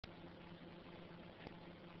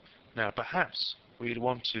Now perhaps we'd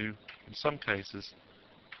want to, in some cases,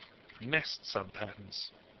 nest subpatterns.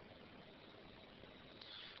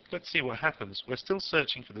 Let's see what happens. We're still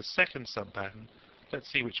searching for the second subpattern.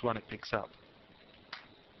 Let's see which one it picks up.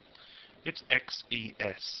 It's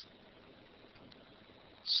XES.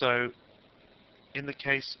 So, in the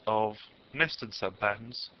case of nested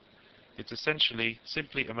subpatterns, it's essentially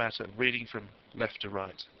simply a matter of reading from left to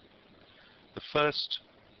right. The first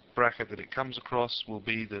bracket that it comes across will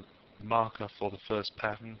be the marker for the first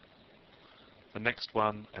pattern, the next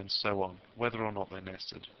one, and so on, whether or not they're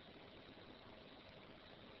nested.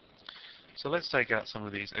 So let's take out some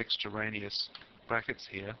of these extraneous brackets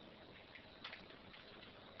here,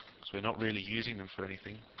 because we're not really using them for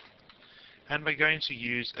anything. And we're going to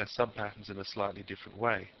use our subpatterns in a slightly different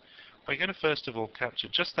way. We're going to first of all capture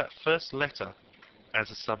just that first letter as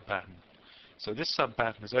a subpattern. So this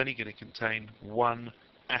subpattern is only going to contain one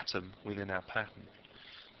atom within our pattern.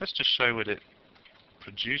 Let's just show what it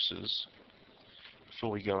produces before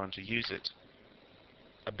we go on to use it.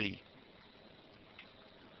 A B.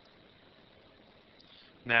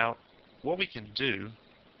 Now, what we can do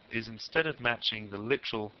is, instead of matching the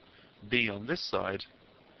literal B on this side,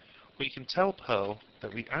 we can tell Perl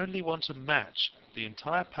that we only want to match the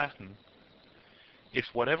entire pattern if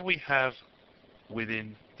whatever we have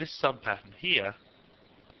within this subpattern here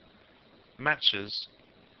matches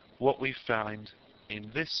what we find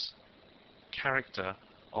in this character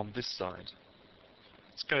on this side.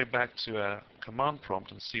 Let's go back to our command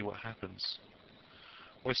prompt and see what happens.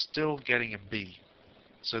 We're still getting a B.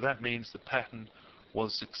 So that means the pattern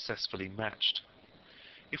was successfully matched.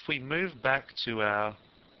 If we move back to our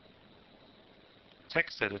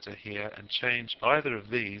text editor here and change either of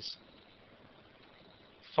these,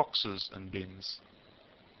 foxes and bins.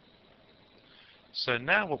 So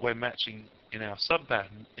now what we're matching in our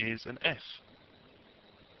subpattern is an F.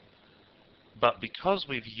 But because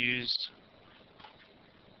we've used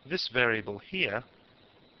this variable here,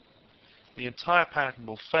 the entire pattern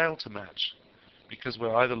will fail to match, because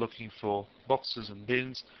we're either looking for boxes and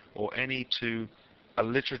bins or any two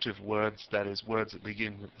alliterative words, that is, words that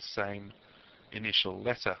begin with the same initial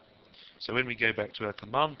letter. So when we go back to our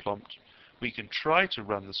command prompt, we can try to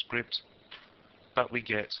run the script, but we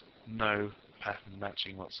get no pattern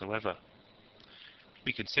matching whatsoever.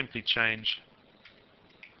 We could simply change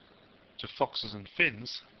to foxes and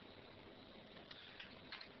fins,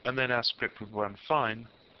 and then our script would run fine,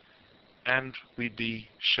 and we'd be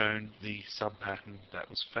shown the subpattern that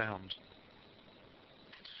was found.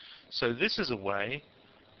 So this is a way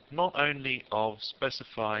not only of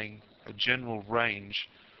specifying a general range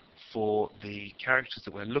for the characters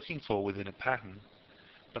that we're looking for within a pattern,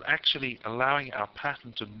 but actually allowing our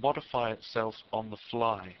pattern to modify itself on the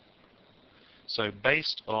fly. So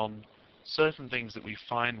based on certain things that we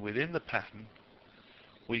find within the pattern,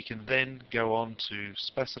 we can then go on to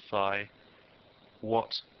specify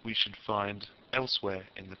what we should find elsewhere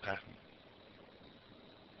in the pattern.